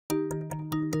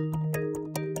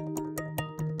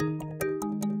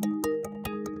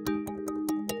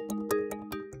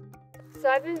So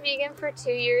I've been vegan for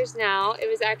 2 years now. It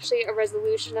was actually a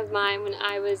resolution of mine when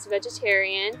I was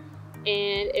vegetarian,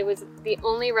 and it was the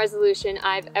only resolution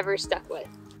I've ever stuck with.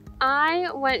 I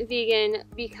went vegan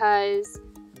because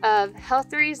of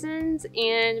health reasons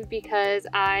and because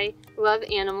I love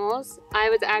animals.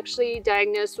 I was actually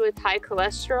diagnosed with high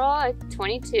cholesterol at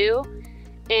 22,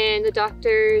 and the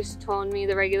doctors told me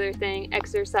the regular thing: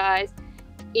 exercise,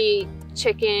 eat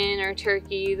chicken or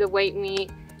turkey, the white meat.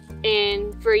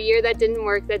 And for a year that didn't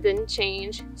work, that didn't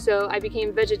change. So I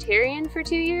became vegetarian for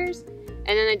 2 years, and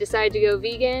then I decided to go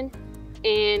vegan,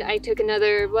 and I took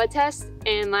another blood test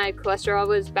and my cholesterol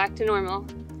was back to normal.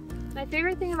 My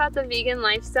favorite thing about the vegan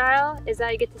lifestyle is that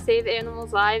I get to save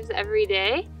animals' lives every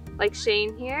day, like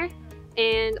Shane here,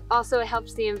 and also it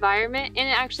helps the environment, and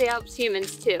it actually helps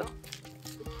humans too.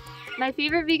 My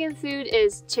favorite vegan food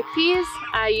is chickpeas.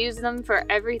 I use them for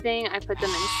everything. I put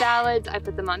them in salads, I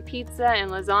put them on pizza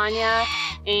and lasagna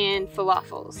and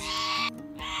falafels.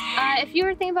 If you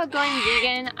were thinking about going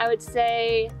vegan, I would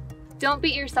say don't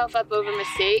beat yourself up over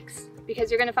mistakes, because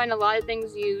you're gonna find a lot of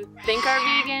things you think are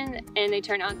vegan and they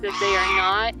turn out that they are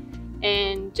not.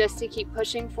 And just to keep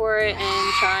pushing for it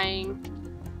and trying,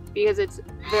 because it's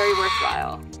very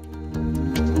worthwhile.